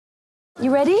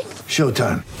You ready?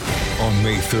 Showtime. On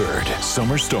May 3rd,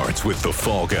 summer starts with The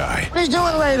Fall Guy. Let's do it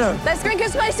later. Let's drink a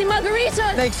spicy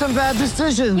margarita. Make some bad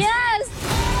decisions. Yes.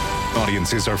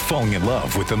 Audiences are falling in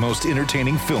love with the most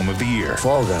entertaining film of the year.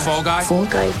 Fall Guy. Fall Guy? Fall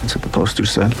Guy. That's what the poster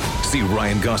said. See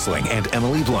Ryan Gosling and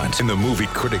Emily Blunt in the movie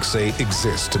critics say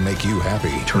exists to make you happy.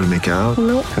 Trying to make it out?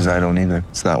 Nope. Because I don't either.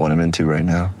 It's not what I'm into right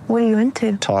now. What are you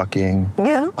into? Talking.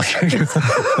 Yeah.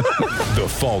 The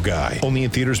Fall Guy. Only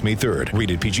in theaters May 3rd.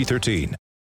 Rated PG-13.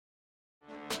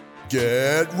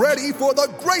 Get ready for the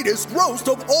greatest roast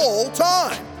of all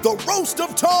time. The Roast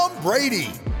of Tom Brady.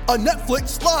 A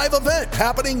Netflix live event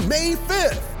happening May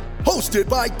 5th. Hosted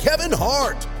by Kevin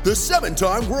Hart. The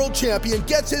 7-time world champion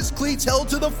gets his cleats held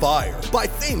to the fire by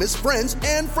famous friends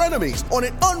and frenemies on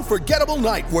an unforgettable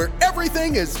night where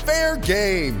everything is fair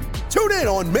game. Tune in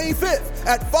on May 5th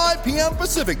at 5 p.m.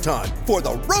 Pacific time for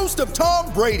the Roast of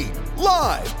Tom Brady.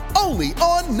 Live only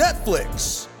on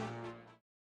Netflix.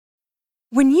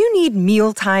 When you need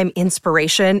mealtime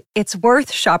inspiration, it's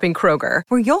worth shopping Kroger,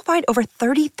 where you'll find over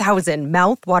 30,000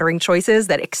 mouth-watering choices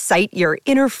that excite your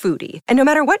inner foodie. And no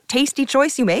matter what tasty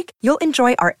choice you make, you'll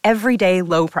enjoy our everyday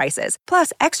low prices,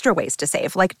 plus extra ways to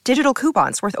save, like digital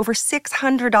coupons worth over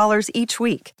 $600 each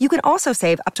week. You can also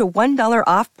save up to $1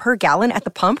 off per gallon at the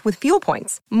pump with fuel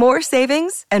points. More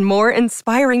savings and more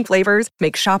inspiring flavors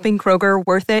make shopping Kroger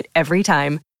worth it every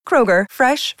time. Kroger,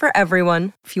 fresh for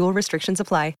everyone. Fuel restrictions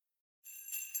apply.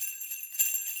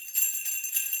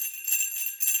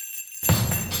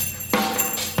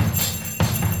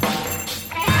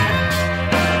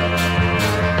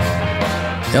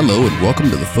 Hello and welcome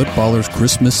to the Footballers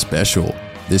Christmas Special.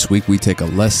 This week we take a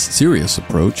less serious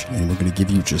approach and we're going to give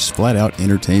you just flat out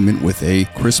entertainment with a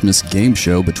Christmas game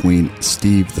show between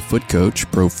Steve, the foot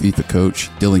coach, pro FIFA coach,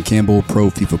 Dylan Campbell, pro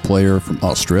FIFA player from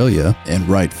Australia, and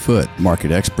Right Foot,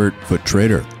 market expert, foot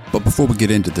trader. But before we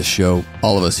get into the show,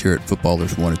 all of us here at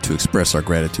Footballers wanted to express our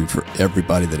gratitude for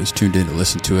everybody that has tuned in to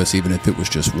listen to us, even if it was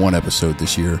just one episode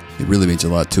this year. It really means a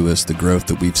lot to us. The growth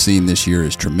that we've seen this year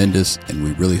is tremendous, and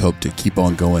we really hope to keep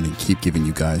on going and keep giving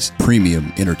you guys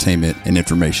premium entertainment and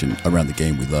information around the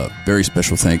game we love. Very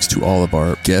special thanks to all of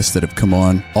our guests that have come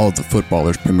on, all of the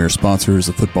Footballers premier sponsors,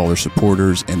 the Footballers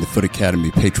supporters, and the Foot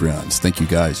Academy Patreons. Thank you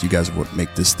guys. You guys are what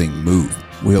make this thing move.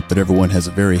 We hope that everyone has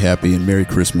a very happy and Merry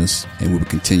Christmas, and we will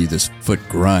continue this foot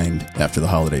grind after the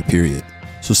holiday period.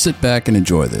 So sit back and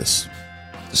enjoy this.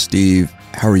 Steve,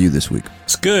 how are you this week?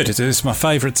 It's good. It's my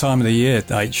favourite time of the year,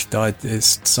 H.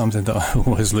 It's something that I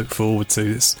always look forward to.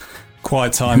 It's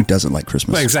quiet time. Who doesn't like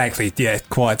Christmas? Well, exactly, yeah.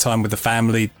 Quiet time with the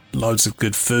family, loads of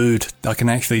good food. I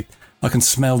can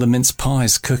smell the mince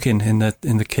pies cooking in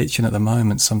the kitchen at the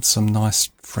moment. Some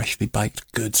nice freshly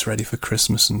baked goods ready for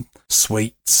Christmas and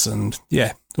sweets and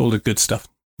yeah, all the good stuff.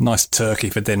 Nice turkey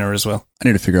for dinner as well. I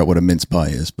need to figure out what a mince pie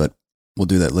is, but we'll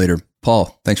do that later.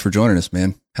 Paul, thanks for joining us,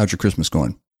 man. How's your Christmas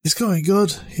going? It's going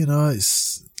good. You know,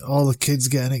 it's all the kids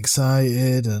getting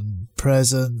excited and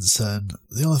presents, and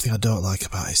the only thing I don't like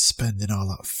about it is spending all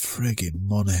that frigging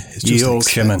money. It's just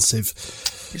expensive.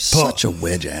 You're such a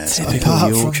wedge ass.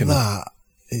 Apart from that,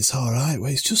 it's alright.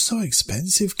 Well, it's just so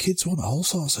expensive. Kids want all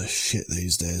sorts of shit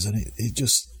these days, and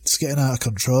it's getting out of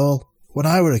control. When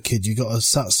I were a kid, you got a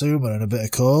Satsuma and a bit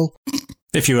of coal.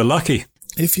 If you were lucky.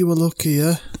 If you were lucky,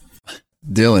 yeah.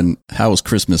 Dylan, how was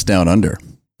Christmas down under?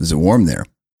 Is it warm there?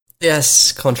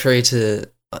 Yes, contrary to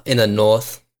in the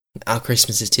north, our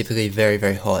Christmas is typically very,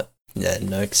 very hot. Yeah,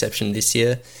 no exception this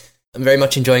year. I'm very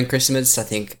much enjoying Christmas. I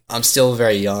think I'm still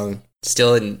very young,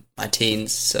 still in my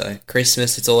teens, so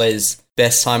Christmas, it's always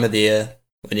best time of the year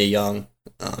when you're young.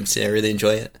 So I really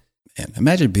enjoy it. Man,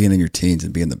 imagine being in your teens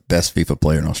and being the best FIFA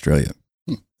player in Australia.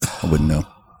 I wouldn't know.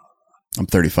 I'm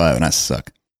 35 and I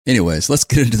suck. Anyways, let's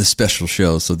get into the special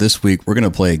show. So this week we're going to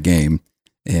play a game,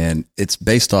 and it's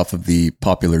based off of the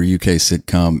popular UK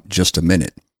sitcom Just a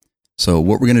Minute. So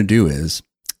what we're going to do is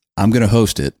I'm going to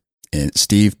host it, and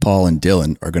Steve, Paul, and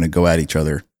Dylan are going to go at each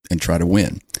other and try to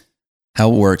win.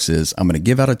 How it works is I'm going to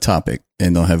give out a topic,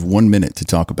 and they'll have 1 minute to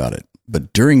talk about it.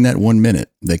 But during that 1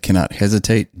 minute, they cannot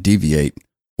hesitate, deviate,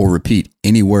 or repeat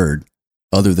any word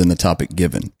other than the topic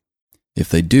given. If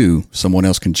they do, someone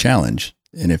else can challenge,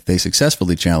 and if they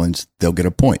successfully challenge, they'll get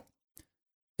a point.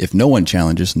 If no one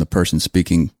challenges and the person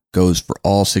speaking goes for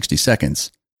all 60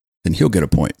 seconds, then he'll get a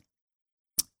point.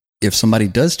 If somebody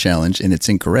does challenge and it's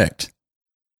incorrect,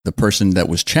 the person that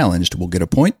was challenged will get a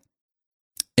point.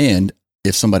 And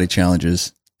if somebody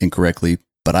challenges incorrectly,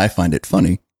 but I find it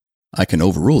funny, I can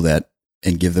overrule that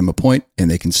and give them a point, and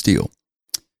they can steal.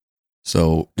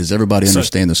 So does everybody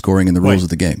understand the scoring and the rules of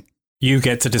the game? You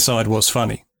get to decide what's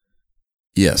funny.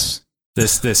 Yes.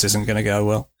 This isn't going to go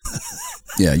well.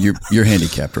 Yeah, you're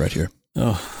handicapped right here.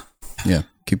 Oh, Yeah,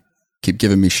 keep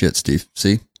giving me shit, Steve.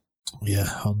 See? Yeah,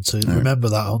 Hunter. All Remember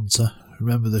that, Hunter.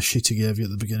 Remember the shit he gave you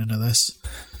at the beginning of this.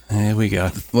 here we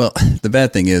go. Well, the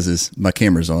bad thing is my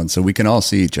camera's on, so we can all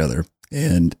see each other,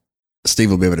 and Steve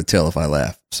will be able to tell if I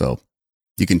laugh. So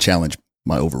you can challenge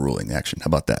my overruling action. How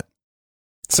about that?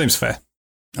 Seems fair.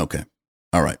 Okay.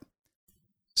 All right.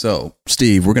 So,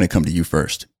 Steve, we're going to come to you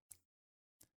first.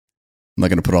 I'm not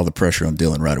going to put all the pressure on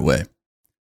Dylan right away.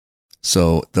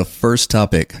 So, the first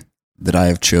topic that I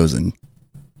have chosen,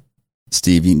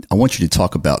 Steve, I want you to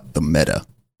talk about the meta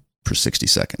for 60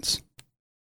 seconds,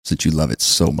 since you love it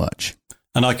so much.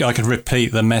 And I can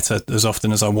repeat the meta as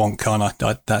often as I want, can't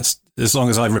I? That's as long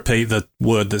as I repeat the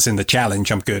word that's in the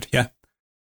challenge, I'm good, yeah?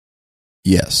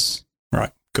 Yes.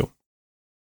 Right, cool.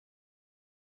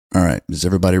 All right. Is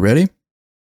everybody ready?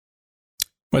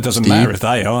 Well, it doesn't Steve? matter if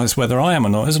they are, it's whether I am or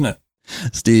not, isn't it?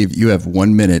 Steve, you have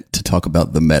 1 minute to talk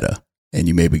about the meta, and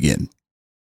you may begin.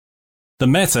 The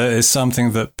meta is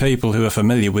something that people who are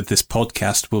familiar with this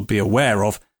podcast will be aware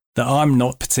of that I'm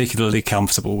not particularly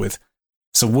comfortable with.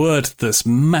 It's a word that's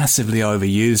massively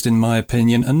overused, in my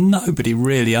opinion, and nobody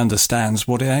really understands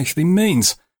what it actually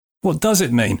means. What does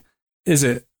it mean? Is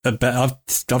it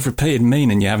about... I've repeated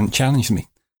mean and you haven't challenged me.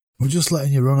 We're just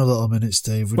letting you run a little minute,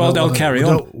 Steve. I'll carry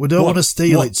on. We don't want to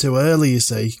steal it too early, you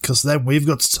see, because then we've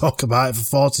got to talk about it for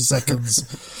 40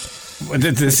 seconds.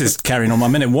 This is carrying on my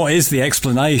minute. What is the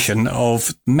explanation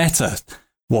of meta?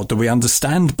 What do we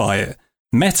understand by it?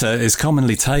 Meta is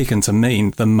commonly taken to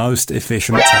mean the most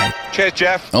efficient tank. Cheers,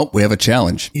 Jeff. Oh, we have a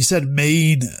challenge. You said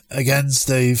mean again,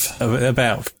 Steve.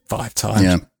 About 5 times.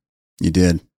 Yeah, you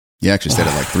did. You actually said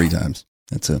it like 3 times.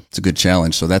 It's a good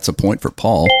challenge. So that's a point for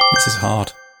Paul. This is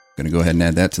hard. Going to go ahead and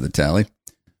add that to the tally.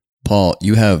 Paul,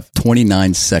 you have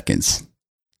 29 seconds.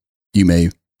 You may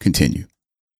continue.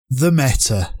 The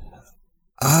meta.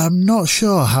 I'm not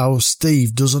sure how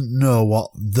Steve doesn't know what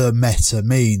the meta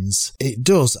means. It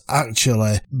does,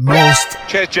 actually. Most...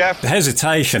 Cheers, Jeff. The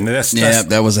hesitation. Yeah,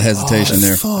 that was a hesitation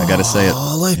there. I got to say it.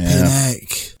 Flipping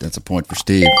heck. That's a point for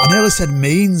Steve. I nearly said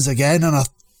means again, and I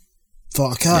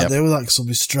thought, I can't do that because I'll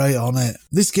be straight on it.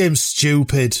 This game's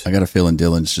stupid. I got a feeling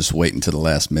Dylan's just waiting to the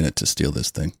last minute to steal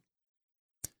this thing.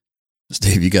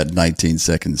 Steve, you got 19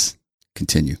 seconds.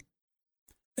 Continue.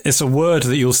 It's a word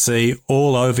that you'll see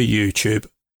all over YouTube.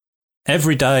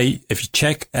 Every day, if you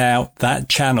check out that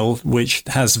channel, which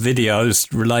has videos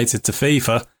related to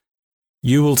FIFA,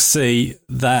 you will see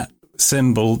that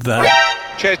symbol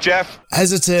that... Cheers, Jeff.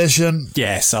 Hesitation.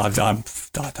 Yes, I don't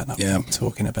know what I'm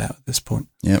talking about at this point.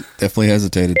 Yep, definitely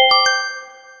hesitated.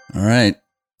 All right.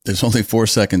 There's only 4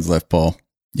 seconds left, Paul.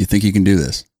 You think you can do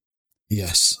this?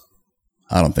 Yes.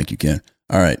 I don't think you can.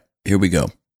 All right, here we go.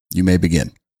 You may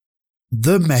begin.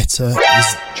 The meta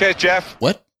is... Cheers, Jeff.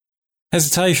 What?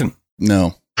 Hesitation.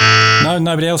 No. No,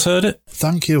 nobody else heard it?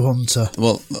 Thank you, Hunter.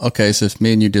 Well, okay, so if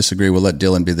me and you disagree, we'll let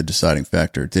Dylan be the deciding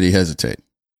factor. Did he hesitate?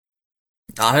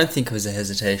 I don't think it was a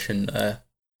hesitation.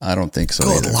 I don't think so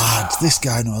Good either. lad. This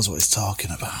guy knows what he's talking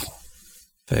about.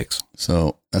 Fix.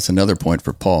 So that's another point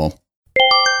for Paul.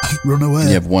 Run away.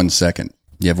 You have 1 second.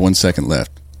 You have 1 second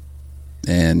left.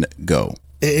 And go.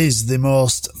 It is the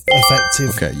most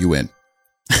effective... Okay, you win.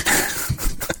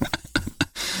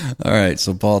 All right,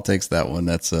 so Paul takes that one.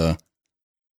 That's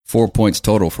 4 points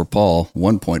total for Paul,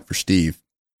 1 point for Steve.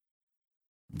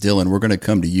 Dylan, we're going to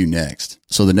come to you next.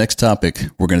 So the next topic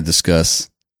we're going to discuss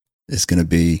is going to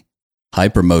be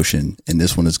hypermotion, and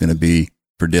this one is going to be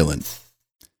for Dylan.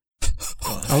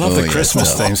 I love the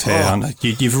Christmas themes here.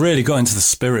 You've really got into the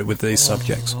spirit with these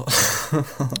subjects.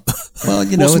 Well,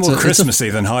 you know, what's more Christmassy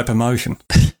than hypermotion?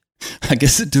 I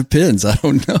guess it depends. I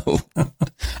don't know.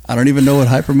 I don't even know what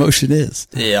hypermotion is.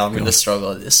 Yeah, I'm going to struggle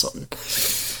with this one.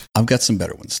 I've got some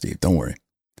better ones, Steve. Don't worry.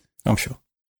 I'm sure.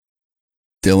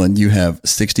 Dylan, you have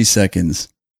 60 seconds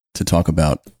to talk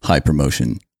about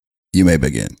hypermotion. You may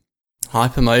begin.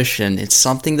 Hypermotion, it's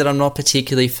something that I'm not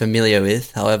particularly familiar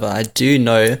with. However, I do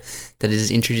know that it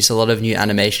has introduced a lot of new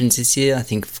animations this year. I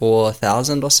think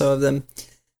 4,000 or so of them.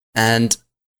 And...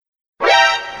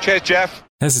 Cheers, Jeff.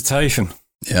 Hesitation.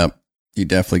 Yep, you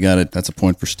definitely got it. That's a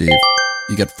point for Steve.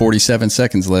 You got 47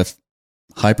 seconds left.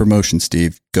 Hypermotion,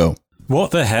 Steve. Go. What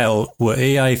the hell were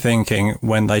EA thinking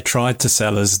when they tried to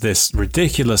sell us this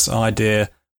ridiculous idea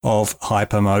of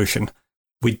hypermotion?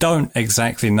 We don't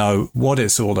exactly know what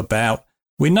it's all about.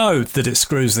 We know that it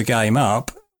screws the game up.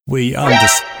 We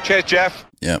understand. Cheers, Jeff.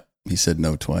 Yep, he said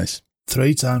no twice.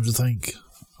 3 times, I think.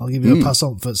 I'll give you a pass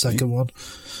on for the second one.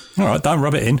 All right, don't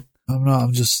rub it in. I'm not.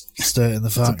 I'm just stating the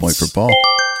facts. That's a point for Paul.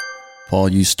 Paul,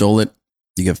 you stole it.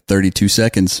 You have 32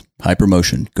 seconds.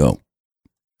 Hypermotion. Go.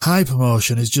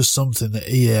 Hypermotion is just something that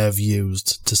EA have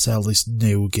used to sell this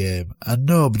new game, and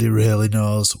nobody really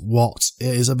knows what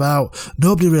it is about.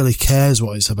 Nobody really cares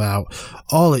what it's about.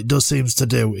 All it does seems to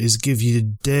do is give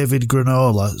you David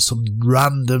Granola some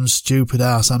random stupid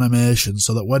ass animation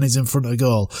so that when he's in front of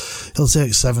goal, he'll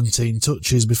take 17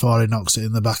 touches before he knocks it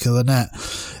in the back of the net.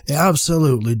 It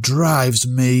absolutely drives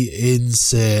me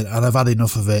insane, and I've had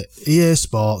enough of it. EA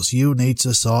Sports, you need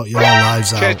to sort your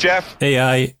lives out. Jeff.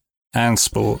 EA and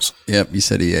sports. Yep, you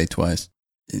said EA twice.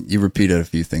 You repeated a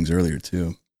few things earlier,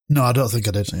 too. No, I don't think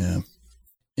I did. Yeah.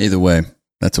 Either way,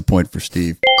 that's a point for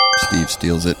Steve. Steve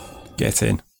steals it. Get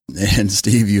in. And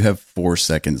Steve, you have 4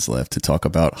 seconds left to talk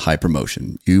about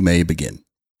hypermotion. You may begin.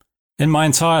 In my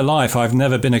entire life, I've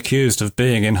never been accused of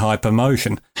being in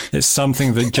hypermotion. It's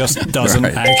something that just doesn't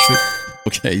Right. actually...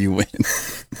 Okay, you win.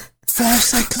 4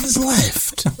 seconds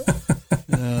left.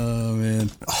 Oh, man.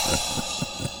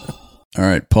 All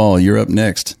right, Paul, you're up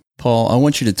next. Paul, I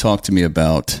want you to talk to me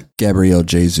about Gabriel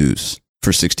Jesus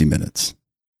for 60 minutes.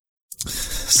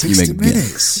 60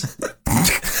 minutes?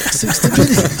 60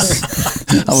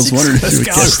 minutes? I was wondering if you would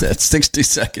Let's guess that. 60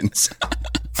 seconds.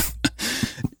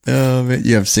 Oh, man,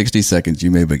 you have 60 seconds.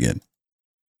 You may begin.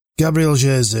 Gabriel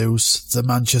Jesus, the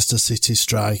Manchester City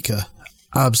striker.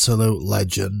 Absolute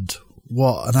legend.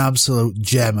 What an absolute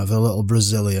gem of a little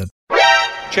Brazilian.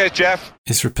 Cheers, Jeff.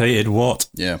 It's repeated what?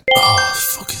 Yeah. Oh,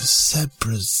 fucking said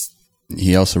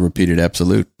He also repeated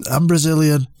absolute. I'm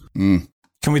Brazilian. Mm.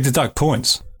 Can we deduct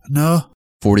points? No.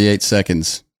 48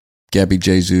 seconds. Gabby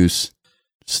Jesus.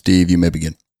 Steve, you may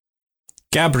begin.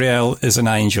 Gabriel is an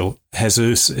angel.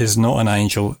 Jesus is not an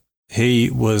angel. He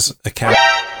was a cat.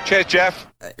 Cheers, Jeff.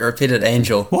 You repeated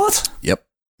angel. What? Yep.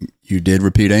 You did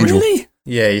repeat angel. Really?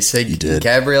 Yeah, you said You did.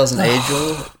 Gabriel's an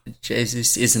angel.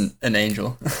 Jesus isn't an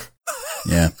angel.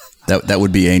 Yeah. That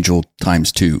would be angel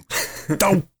times 2.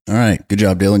 Don't. All right. Good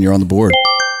job, Dylan. You're on the board.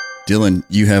 Dylan,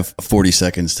 you have 40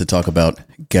 seconds to talk about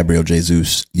Gabriel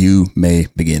Jesus. You may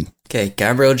begin. Okay,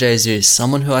 Gabriel Jesus,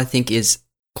 someone who I think is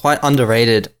quite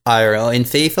underrated IRL in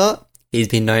FIFA. He's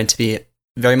been known to be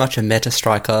very much a meta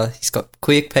striker. He's got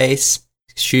quick pace,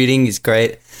 shooting is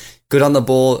great, good on the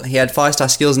ball. He had 5-star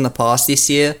skills in the past this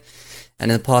year,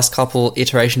 and in the past couple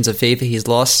iterations of FIFA, he's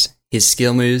lost his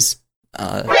skill moves.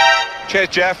 Cheers,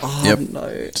 Jeff. Oh, Yep.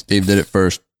 no. Steve did it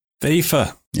first.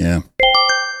 FIFA. Yeah.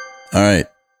 All right.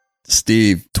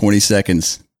 Steve, 20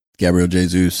 seconds. Gabriel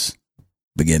Jesus,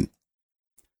 begin.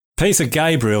 Peter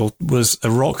Gabriel was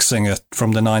a rock singer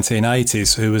from the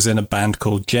 1980s who was in a band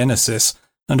called Genesis.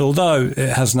 And although it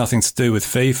has nothing to do with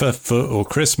FIFA, FUT or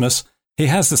Christmas, he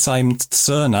has the same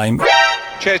surname.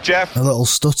 Cheers, Jeff. A little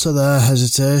stutter there,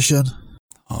 hesitation.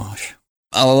 Gosh.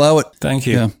 I'll allow it. Thank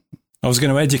you. Yeah. I was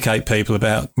going to educate people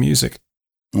about music.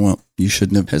 Well, you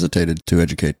shouldn't have hesitated to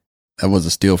educate. That was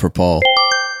a steal for Paul.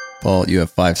 Paul, you have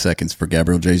 5 seconds for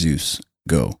Gabriel Jesus.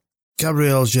 Go.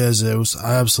 Gabriel Jesus,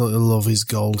 I absolutely love his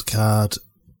gold card.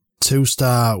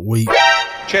 2-star weak.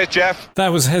 Cheers, Jeff. That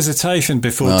was hesitation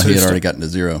before Well, two he had sta- already gotten to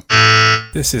 0.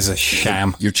 This is a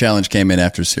sham. Your challenge came in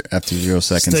after 0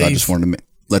 seconds. I Steve. just wanted to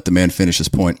let the man finish his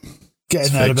point. Get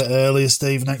in there a bit earlier,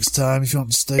 Steve, next time if you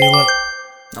want to steal it.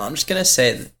 No, I'm just going to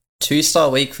say that 2-star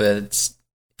weak for it's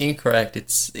incorrect. It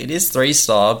is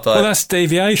 3-star, but Well, that's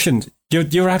deviation.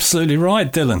 You're absolutely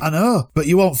right, Dylan. I know, but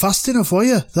you weren't fast enough, were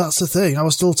you? That's the thing. I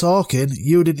was still talking.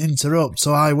 You didn't interrupt,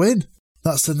 so I win.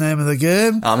 That's the name of the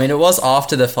game. I mean, it was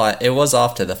after the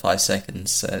 5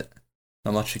 seconds. So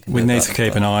not much you can We do need about to it,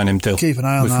 keep but- an eye on him, Dylan. Keep an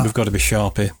eye on that. We've got to be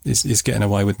sharp here. He's getting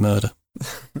away with murder.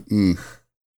 Mm.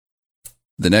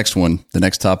 The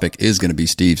next topic is going to be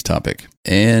Steve's topic.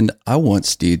 And I want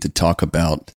Steve to talk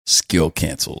about skill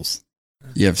cancels.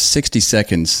 You have 60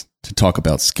 seconds to talk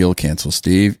about skill cancels,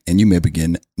 Steve, and you may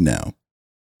begin now.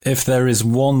 If there is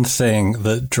one thing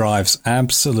that drives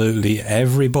absolutely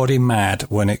everybody mad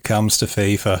when it comes to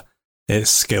FIFA, it's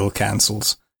skill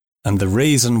cancels. And the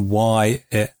reason why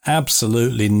it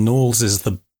absolutely nauses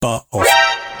the butt off.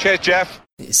 Cheers, Jeff.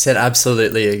 You said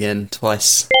absolutely again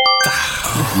twice.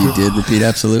 You did repeat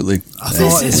absolutely.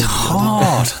 This is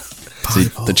hard. See,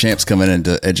 the champ's coming in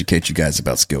to educate you guys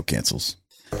about skill cancels.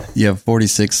 You have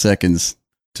 46 seconds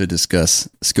to discuss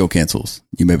skill cancels.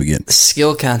 You may begin.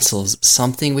 Skill cancels,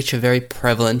 something which are very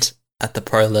prevalent at the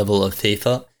pro level of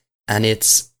FIFA, and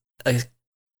it's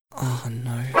oh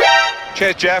no.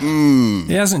 Cheers, Jeff.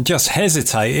 He hasn't just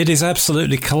hesitated, he's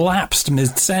absolutely collapsed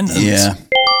mid-sentence. Yeah.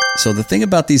 So the thing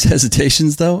about these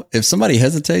hesitations, though, if somebody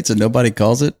hesitates and nobody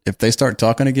calls it, if they start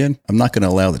talking again, I'm not going to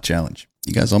allow the challenge.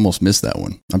 You guys almost missed that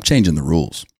one. I'm changing the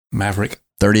rules. Maverick.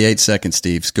 38 seconds,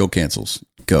 Steve. Skill cancels.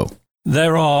 Go.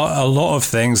 There are a lot of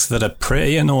things that are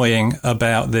pretty annoying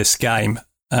about this game,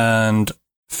 and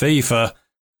FIFA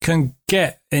can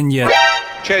get in your...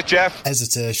 Cheers, Jeff.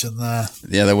 Hesitation there.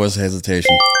 Yeah, there was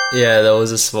hesitation. Yeah, there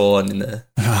was a small one in there.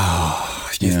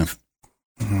 Yeah.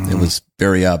 It was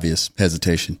very obvious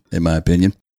hesitation, in my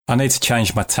opinion. I need to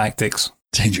change my tactics.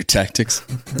 Change your tactics?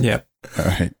 Yep. All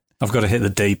right. I've got to hit the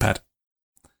D-pad.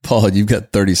 Paul, you've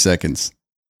got 30 seconds.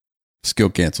 Skill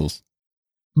cancels.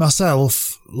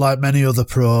 Myself, like many other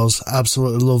pros,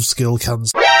 absolutely love skill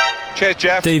cancel. Cheers,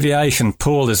 Jeff. Deviation.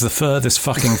 Paul is the furthest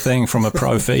fucking thing from a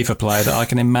pro FIFA player that I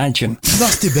can imagine.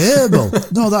 That's debatable.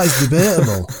 No, that is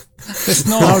debatable. It's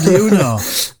not. How do you know?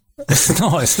 It's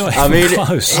not even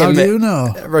close. How do you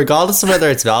know? Regardless of whether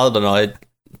it's valid or not, it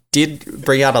did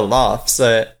bring out a laugh,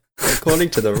 so according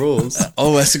to the rules.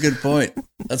 Oh, that's a good point.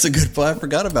 That's a good point. I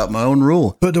forgot about my own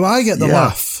rule. But do I get the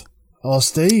laugh? Or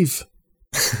Steve?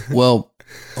 Well,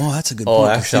 that's a good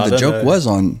point. Actually, See, the joke was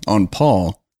on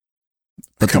Paul,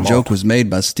 but the joke was made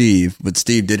by Steve, but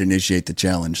Steve did initiate the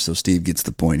challenge, so Steve gets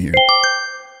the point here.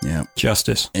 Yeah.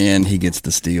 Justice. And he gets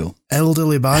the steal.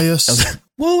 Elderly bias.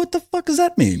 Whoa, what the fuck does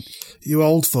that mean? You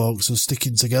old folks are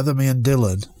sticking together, me and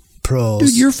Dylan. Pros.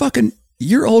 Dude,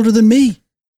 you're older than me.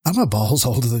 I'm a balls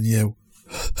older than you.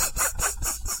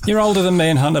 You're older than me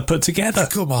and Hunter put together.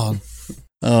 Come on.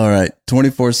 All right,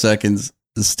 24 seconds.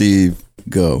 Steve,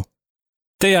 go.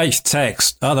 DH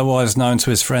Text, otherwise known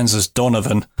to his friends as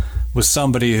Donovan, was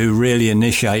somebody who really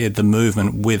initiated the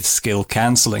movement with skill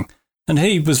cancelling. And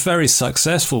he was very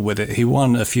successful with it. He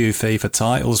won a few FIFA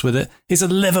titles with it. He's a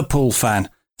Liverpool fan.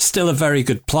 Still a very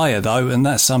good player, though, and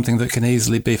that's something that can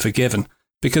easily be forgiven.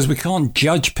 Because we can't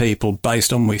judge people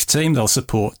based on which team they'll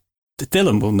support.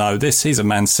 Dylan will know this. He's a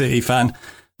Man City fan.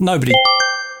 Nobody...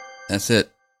 That's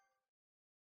it.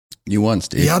 You won,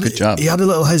 Steve. Good job. He had a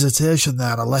little hesitation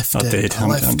there, and I left it. I did. I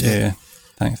left it. Yeah.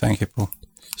 Thank you, Paul.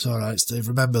 It's all right, Steve.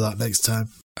 Remember that next time.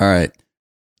 All right.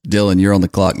 Dylan, you're on the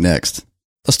clock next.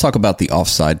 Let's talk about the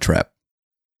offside trap.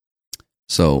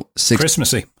 So,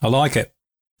 Christmassy. I like it.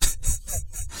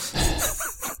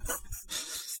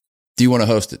 Do you want to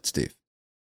host it, Steve?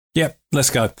 Yep, let's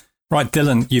go. Right,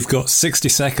 Dylan, you've got 60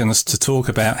 seconds to talk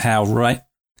about how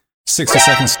 60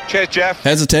 seconds. Cheers, Jeff.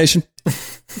 Hesitation.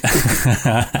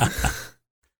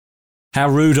 How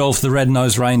Rudolph the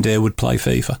Red-Nosed Reindeer would play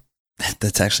FIFA.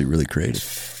 That's actually really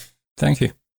creative. Thank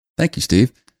you. Thank you,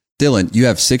 Steve. Dylan, you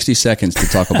have 60 seconds to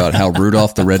talk about how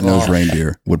Rudolph the Red-Nosed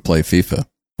Reindeer would play FIFA.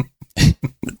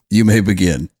 You may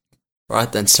begin.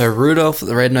 Right then, so Rudolph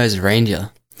the Red-Nosed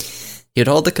Reindeer, he'd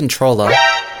hold the controller.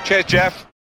 Cheers, Jeff.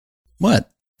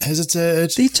 What?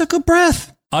 Hesitated. He took a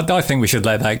breath. I think we should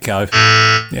let that go.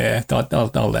 Yeah,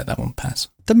 I'll let that one pass.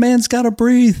 The man's got to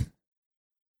breathe.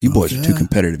 You boys are too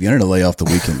competitive. You need to lay off the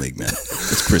weekend league, man.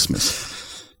 It's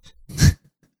Christmas.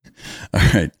 All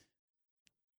right.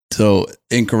 So,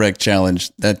 incorrect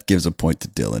challenge. That gives a point to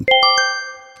Dylan.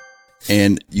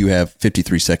 And you have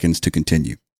 53 seconds to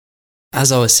continue.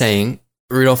 As I was saying,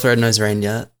 Rudolph the Red-Nosed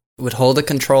Reindeer would hold a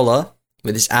controller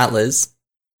with his antlers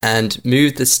and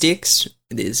move the sticks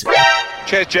with his...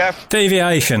 Cheers, Jeff.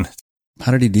 Deviation.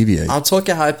 How did he deviate? I'll talk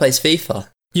you how he plays FIFA.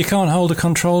 You can't hold a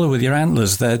controller with your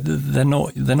antlers. They're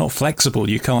not flexible.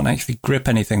 You can't actually grip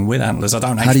anything with antlers. I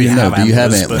don't actually have antlers. Do you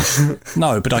have antlers?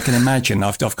 No, but I can imagine.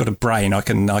 I've got a brain. I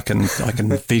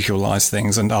can visualize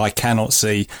things, and I cannot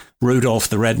see Rudolph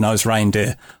the Red-Nosed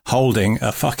Reindeer holding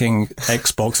a fucking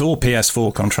Xbox or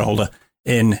PS4 controller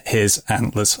in his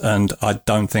antlers, and I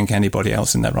don't think anybody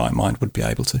else in their right mind would be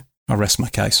able to. I rest my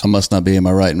case. I must not be in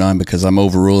my right mind because I'm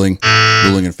ruling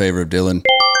in favor of Dylan.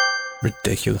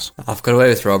 Ridiculous. I've got away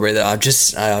with robbery there. I've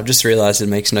just realised it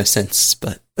makes no sense,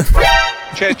 but...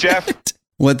 Cheers, Jeff.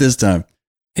 What this time?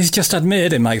 He's just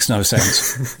admitted it makes no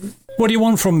sense. What do you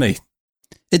want from me?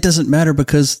 It doesn't matter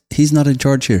because he's not in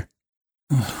charge here.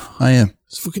 I am.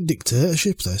 It's fucking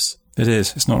dictatorship, this. It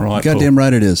is. It's not right, Goddamn Paul.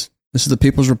 right it is. This is the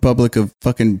People's Republic of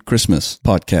fucking Christmas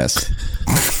podcast.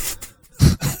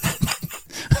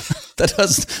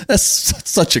 That's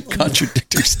such a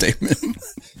contradictory statement.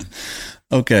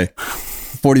 Okay.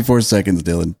 44 seconds,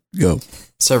 Dylan. Go.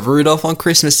 So Rudolph on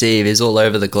Christmas Eve is all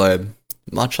over the globe.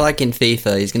 Much like in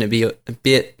FIFA, he's going to be a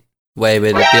bit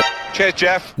wayward. Cheers,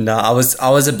 Jeff. No, I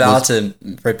was about to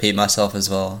repeat myself as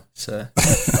well. So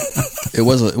it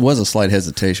was a slight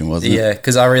hesitation, wasn't it? Yeah,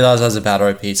 because I realised I was about to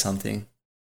repeat something.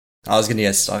 I was going to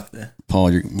get stuck there.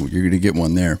 Paul, you're going to get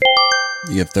one there.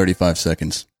 You have 35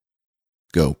 seconds.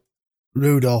 Go.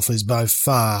 Rudolph is by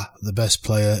far the best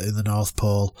player in the North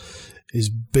Pole. He's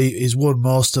won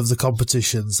most of the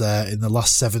competitions there in the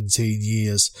last 17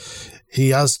 years. He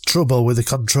has trouble with the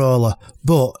controller,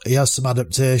 but he has some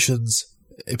adaptations.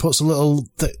 He puts a little...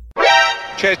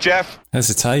 Cheers, Jeff.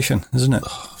 Hesitation, isn't it?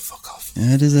 Oh, fuck off.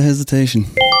 Yeah, it is a hesitation.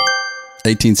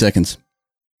 18 seconds.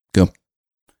 Go.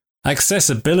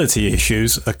 Accessibility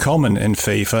issues are common in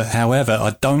FIFA. However,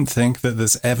 I don't think that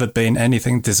there's ever been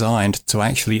anything designed to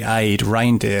actually aid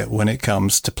reindeer when it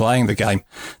comes to playing the game.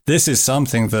 This is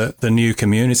something that the new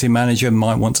community manager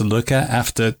might want to look at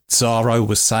after Zaro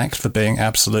was sacked for being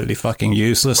absolutely fucking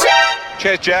useless.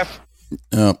 Cheers, Jeff.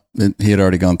 He had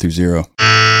already gone through 0.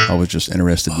 I was just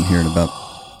interested in hearing about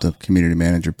the community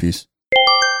manager piece.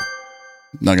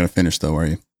 Not going to finish, though, are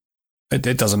you?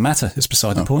 It doesn't matter. It's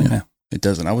beside the point now. It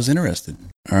doesn't. I was interested.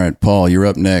 All right, Paul, you're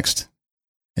up next.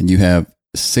 And you have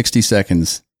 60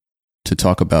 seconds to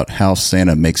talk about how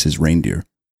Santa makes his reindeer.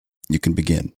 You can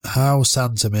begin. How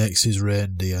Santa makes his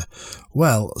reindeer.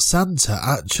 Well, Santa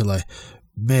actually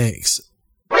makes...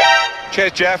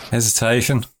 Cheers, Jeff.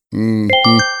 Hesitation.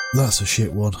 Mm-hmm. That's a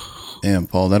shit one. Damn,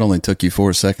 Paul, that only took you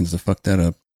 4 seconds to fuck that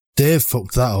up. Dave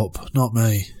fucked that up, not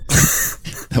me.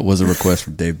 That was a request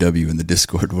from Dave W. in the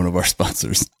Discord, one of our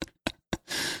sponsors.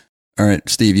 All right,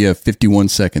 Steve, you have 51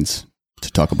 seconds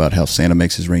to talk about how Santa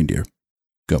makes his reindeer.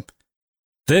 Go.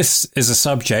 This is a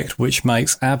subject which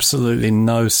makes absolutely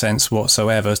no sense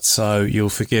whatsoever, so you'll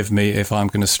forgive me if I'm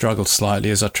going to struggle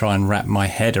slightly as I try and wrap my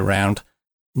head around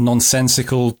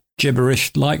nonsensical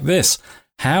gibberish like this.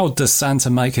 How does Santa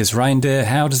make his reindeer?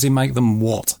 How does he make them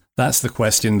what? That's the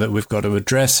question that we've got to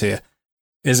address here.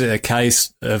 Is it a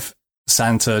case of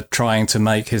Santa trying to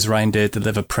make his reindeer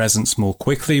deliver presents more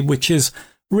quickly, which is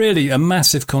really a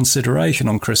massive consideration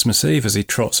on Christmas Eve as he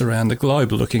trots around the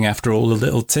globe looking after all the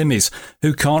little Timmies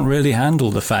who can't really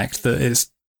handle the fact that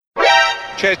it's...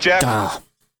 Cheers, Jeff.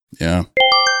 Yeah,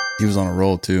 he was on a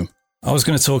roll too. I was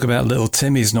going to talk about little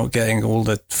Timmy's not getting all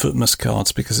the Footmas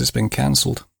cards because it's been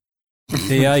cancelled.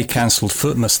 EA cancelled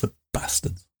Footmas, the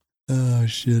bastards. Oh,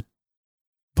 shit.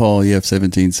 Paul, you have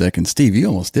 17 seconds. Steve, you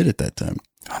almost did it that time.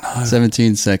 I know.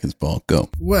 17 seconds, Paul. Go.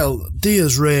 Well,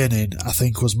 Dia's reigning, I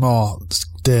think, was more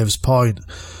Dave's point.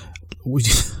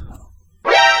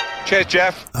 Cheers,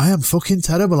 Jeff. I am fucking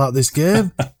terrible at this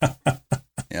game.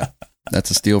 Yeah,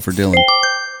 that's a steal for Dylan.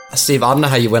 Steve, I don't know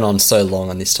how you went on so long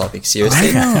on this topic.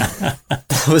 Seriously,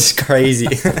 that was crazy.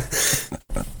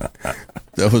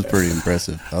 That was pretty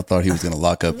impressive. I thought he was going to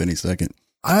lock up any second.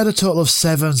 I had a total of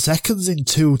 7 seconds in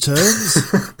 2 turns.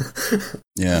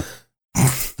 Yeah,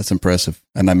 that's impressive.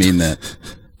 And I mean that.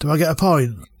 Do I get a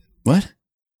point? What?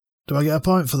 Do I get a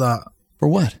point for that? For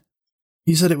what?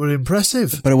 You said it was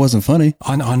impressive. But it wasn't funny.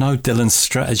 I know Dylan's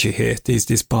strategy here.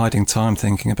 He's biding time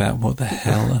thinking about what the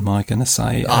hell am I going to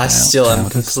say. I still am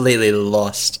completely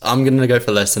lost. I'm going to go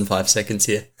for less than 5 seconds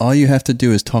here. All you have to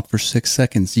do is talk for 6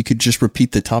 seconds. You could just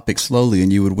repeat the topic slowly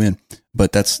and you would win.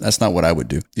 But that's not what I would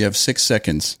do. You have 6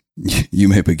 seconds. You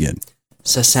may begin.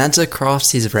 So Santa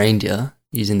crafts his reindeer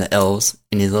using the elves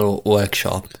in his little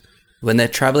workshop. When they're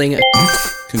traveling...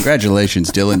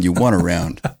 Congratulations, Dylan. You won a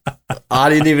round. I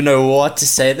didn't even know what to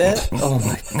say there. Oh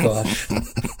my gosh.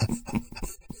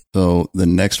 So the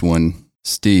next one,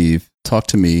 Steve, talk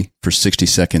to me for 60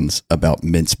 seconds about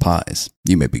mince pies.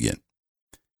 You may begin.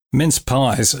 Mince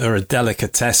pies are a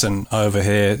delicatessen over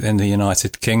here in the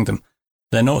United Kingdom.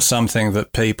 They're not something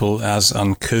that people as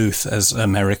uncouth as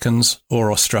Americans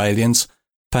or Australians,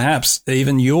 perhaps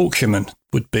even Yorkshiremen,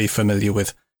 would be familiar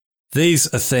with.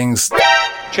 These are things...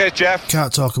 Cheers, Jeff.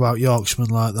 Can't talk about Yorkshiremen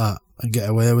like that and get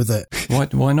away with it.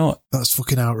 Why not? That's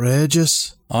fucking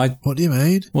outrageous. What do you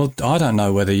mean? Well, I don't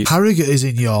know whether you... Harrogate is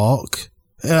in York.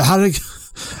 Harrogate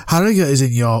is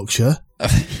in Yorkshire.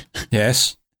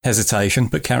 Yes. Hesitation,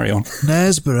 but carry on.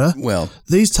 Knaresborough. Well,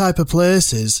 these type of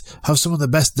places have some of the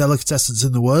best delicatessens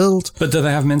in the world. But do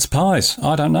they have mince pies?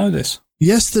 I don't know this.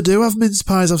 Yes, they do have mince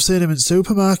pies. I've seen them in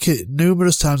supermarket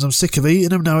numerous times. I'm sick of eating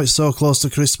them now. It's so close to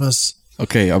Christmas.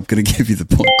 Okay, I'm going to give you the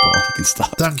point, Paul. You can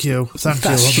stop. Thank you.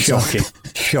 That's shocking.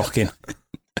 Shocking.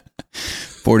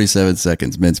 47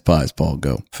 seconds. Mince pies, Paul.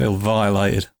 Go. Feel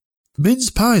violated. Mince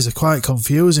pies are quite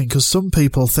confusing because some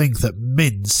people think that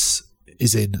mince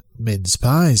is in mince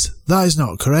pies. That is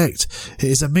not correct. It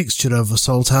is a mixture of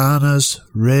sultanas,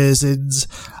 raisins,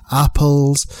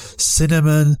 apples,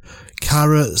 cinnamon,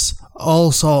 carrots,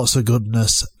 all sorts of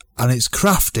goodness, and it's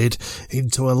crafted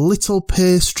into a little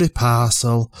pastry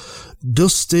parcel,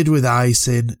 dusted with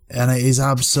icing, and it is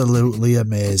absolutely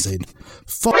amazing.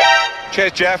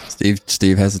 Cheers, Jeff.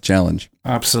 Steve has a challenge.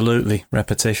 Absolutely.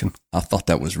 Repetition. I thought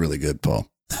that was really good, Paul.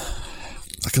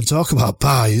 I can talk about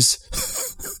pies,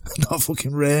 not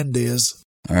fucking reindeers.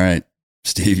 All right,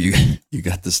 Steve, you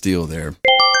got the steal there.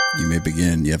 You may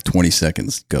begin. You have 20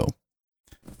 seconds. Go.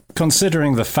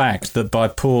 Considering the fact that by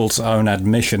Paul's own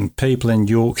admission, people in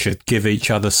Yorkshire give each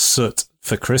other soot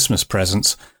for Christmas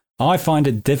presents, I find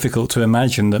it difficult to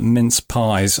imagine that mince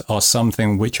pies are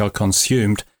something which are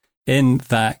consumed in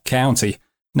that county.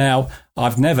 Now,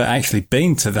 I've never actually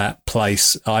been to that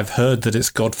place. I've heard that it's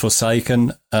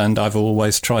godforsaken, and I've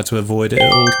always tried to avoid it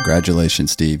all.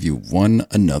 Congratulations, Steve. You won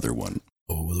another one.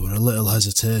 Oh, there were a little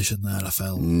hesitation there, I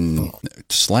felt.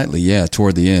 Slightly, yeah,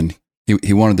 toward the end.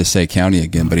 He wanted to say county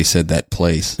again, but he said that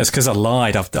place. That's because I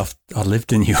lied. I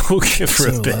lived in Yorkshire for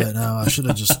a bit. Late now. I should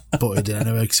have just butted in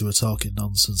anyway because we were talking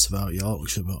nonsense about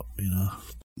Yorkshire, but,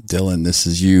 Dylan, this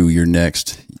is you. You're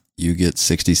next. You get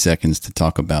 60 seconds to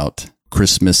talk about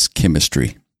Christmas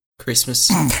chemistry. Christmas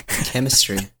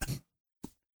chemistry.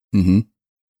 Mm-hmm.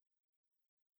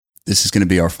 This is going to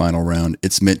be our final round.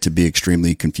 It's meant to be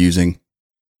extremely confusing,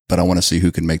 but I want to see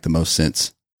who can make the most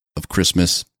sense of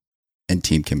Christmas and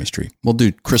team chemistry. We'll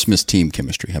do Christmas team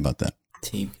chemistry. How about that?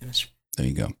 Team chemistry. There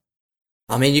you go.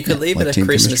 I mean, you could leave like it at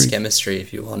Christmas chemistry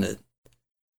if you wanted.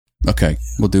 Okay,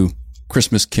 we'll do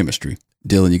Christmas chemistry.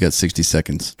 Dylan, you got 60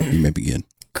 seconds. You may begin.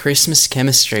 Christmas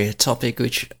chemistry, a topic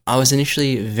which I was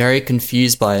initially very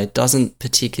confused by. It doesn't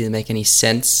particularly make any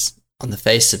sense on the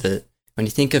face of it. When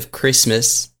you think of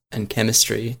Christmas and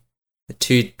chemistry, they're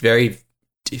two very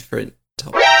different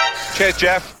topics. Cheers,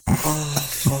 Jeff. Oh,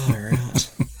 far out.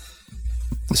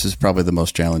 This is probably the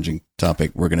most challenging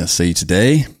topic we're going to see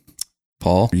today.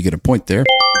 Paul, you get a point there.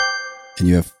 And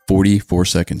you have 44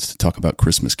 seconds to talk about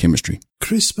Christmas chemistry.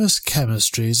 Christmas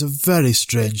chemistry is a very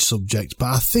strange subject, but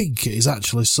I think it is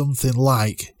actually something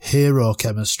like hero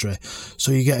chemistry.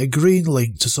 So you get a green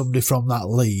link to somebody from that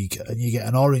league, and you get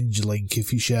an orange link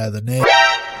if you share the name.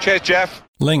 Cheers, Jeff.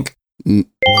 Link. Link,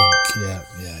 yeah.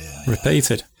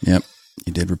 Repeated. Yep,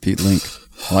 you did repeat link.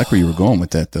 I like where you were going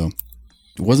with that, though.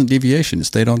 It wasn't deviation. It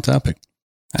stayed on topic.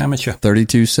 Amateur.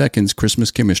 32 seconds, Christmas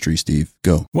chemistry, Steve.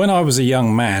 Go. When I was a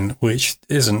young man, which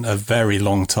isn't a very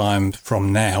long time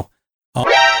from now.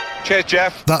 Cheers,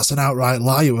 Jeff. That's an outright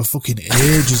lie. It were fucking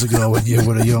ages ago when you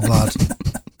were a young lad.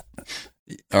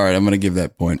 All right, I'm going to give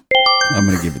that point. I'm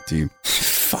going to give it to you.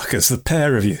 Fuckers, the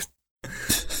pair of you.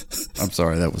 I'm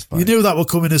sorry, that was fine. You knew that were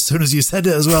coming as soon as you said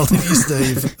it as well, didn't you,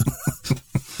 Steve?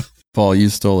 Paul, you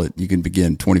stole it. You can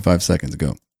begin. 25 seconds.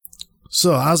 Go.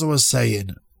 So, as I was saying,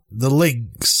 the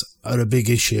links are a big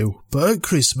issue, but at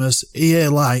Christmas, EA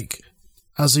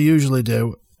as they usually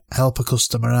do, help a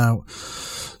customer out.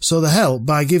 So they help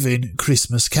by giving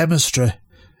Christmas chemistry.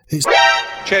 It's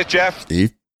Cheers, Jeff.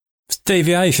 Steve? It's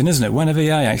deviation, isn't it? When have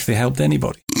EA actually helped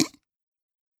anybody?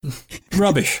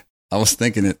 Rubbish. I was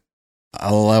thinking it.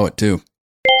 I'll allow it too.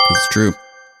 'Cause it's true.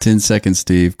 10 seconds,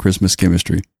 Steve. Christmas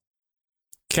chemistry.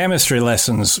 Chemistry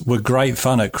lessons were great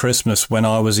fun at Christmas when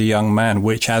I was a young man,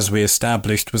 which, as we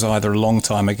established, was either a long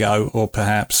time ago or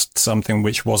perhaps something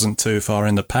which wasn't too far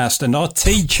in the past. And our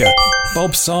teacher,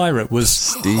 Bob Syrett, was...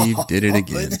 Steve did it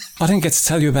again. I didn't get to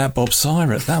tell you about Bob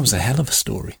Syrett. That was a hell of a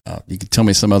story. You can tell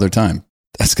me some other time.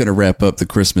 That's going to wrap up the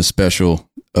Christmas special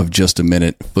of Just a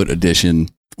Minute, FUT edition.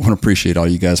 I want to appreciate all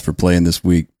you guys for playing this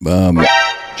week.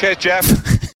 Cheers, Jeff.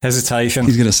 Hesitation.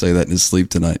 He's going to say that in his sleep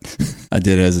tonight. I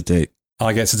did hesitate.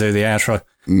 I get to do the outro.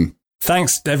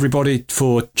 Thanks, everybody,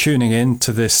 for tuning in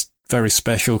to this very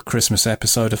special Christmas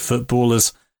episode of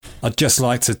Footballers. I'd just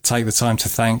like to take the time to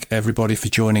thank everybody for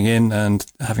joining in and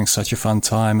having such a fun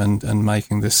time and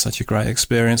making this such a great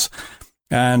experience.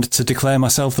 And to declare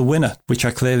myself the winner, which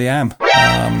I clearly am.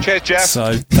 Cheers, Jeff.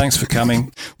 So thanks for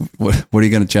coming. What are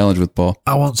you going to challenge with, Paul?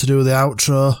 I want to do the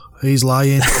outro. He's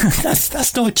lying.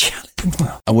 That's not a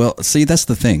challenge. Well, see, that's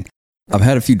the thing. I've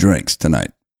had a few drinks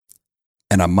tonight,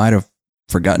 and I might have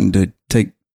forgotten to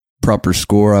take proper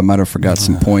score. I might have forgot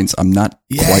some points. I'm not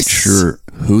quite sure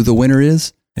who the winner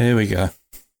is. Here we go.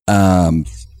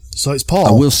 So it's Paul.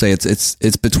 I will say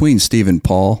it's between Steve and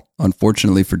Paul,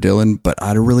 unfortunately for Dylan, but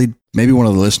maybe one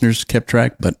of the listeners kept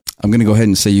track, but I'm going to go ahead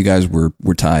and say you guys were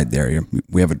tied there.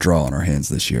 We have a draw on our hands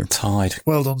this year. Tied.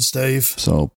 Well done, Steve.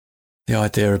 So the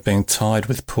idea of being tied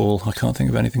with Paul, I can't think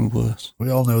of anything worse. We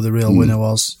all know who the real winner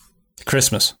was.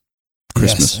 Christmas.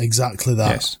 Yes, exactly that.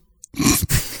 Yes.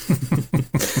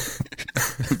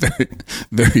 very,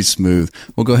 very smooth.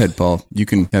 Well, go ahead, Paul. You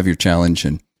can have your challenge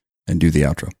and do the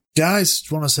outro. Guys,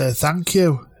 just want to say thank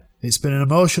you. It's been an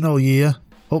emotional year.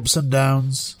 Ups and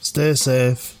downs. Stay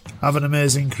safe. Have an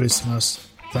amazing Christmas.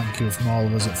 Thank you from all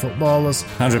of us at Footballers.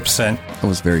 100%. That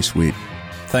was very sweet.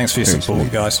 Thanks for your Very support,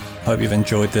 sweet. guys. Hope you've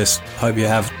enjoyed this. Hope you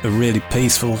have a really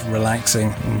peaceful,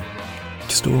 relaxing, and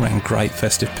just all around great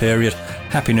festive period.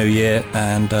 Happy New Year,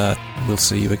 and we'll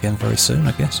see you again very soon,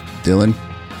 I guess. Dylan,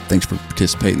 thanks for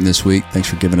participating this week. Thanks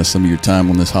for giving us some of your time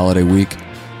on this holiday week.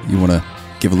 You want to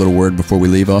give a little word before we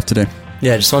leave off today?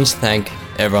 Yeah, I just wanted to thank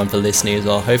everyone for listening as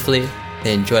well. Hopefully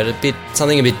they enjoyed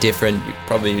something a bit different. You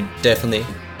probably definitely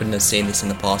wouldn't have seen this in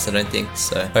the past, I don't think.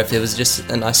 So hopefully it was just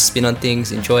a nice spin on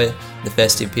things, enjoy the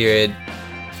festive period,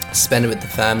 spend it with the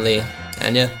family,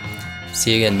 and yeah,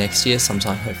 see you again next year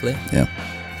sometime, hopefully. Yeah,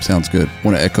 sounds good.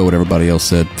 Want to echo what everybody else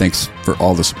said. Thanks for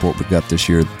all the support we've got this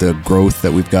year. The growth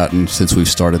that we've gotten since we've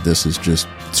started this is just,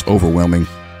 it's overwhelming.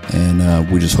 And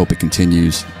we just hope it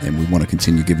continues, and we want to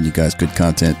continue giving you guys good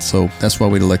content. So that's why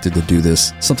we elected to do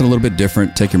this. Something a little bit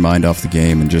different, take your mind off the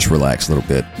game and just relax a little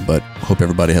bit. But hope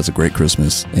everybody has a great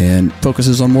Christmas and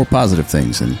focuses on more positive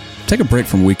things. And take a break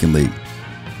from Weekend League.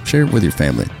 Share it with your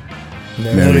family.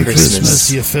 Merry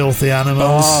Christmas, you filthy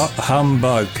animals. Oh,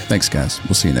 humbug. Thanks, guys.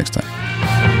 We'll see you next time.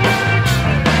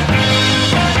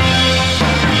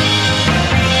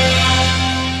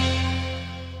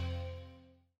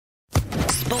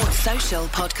 Sports Social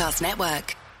Podcast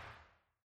Network.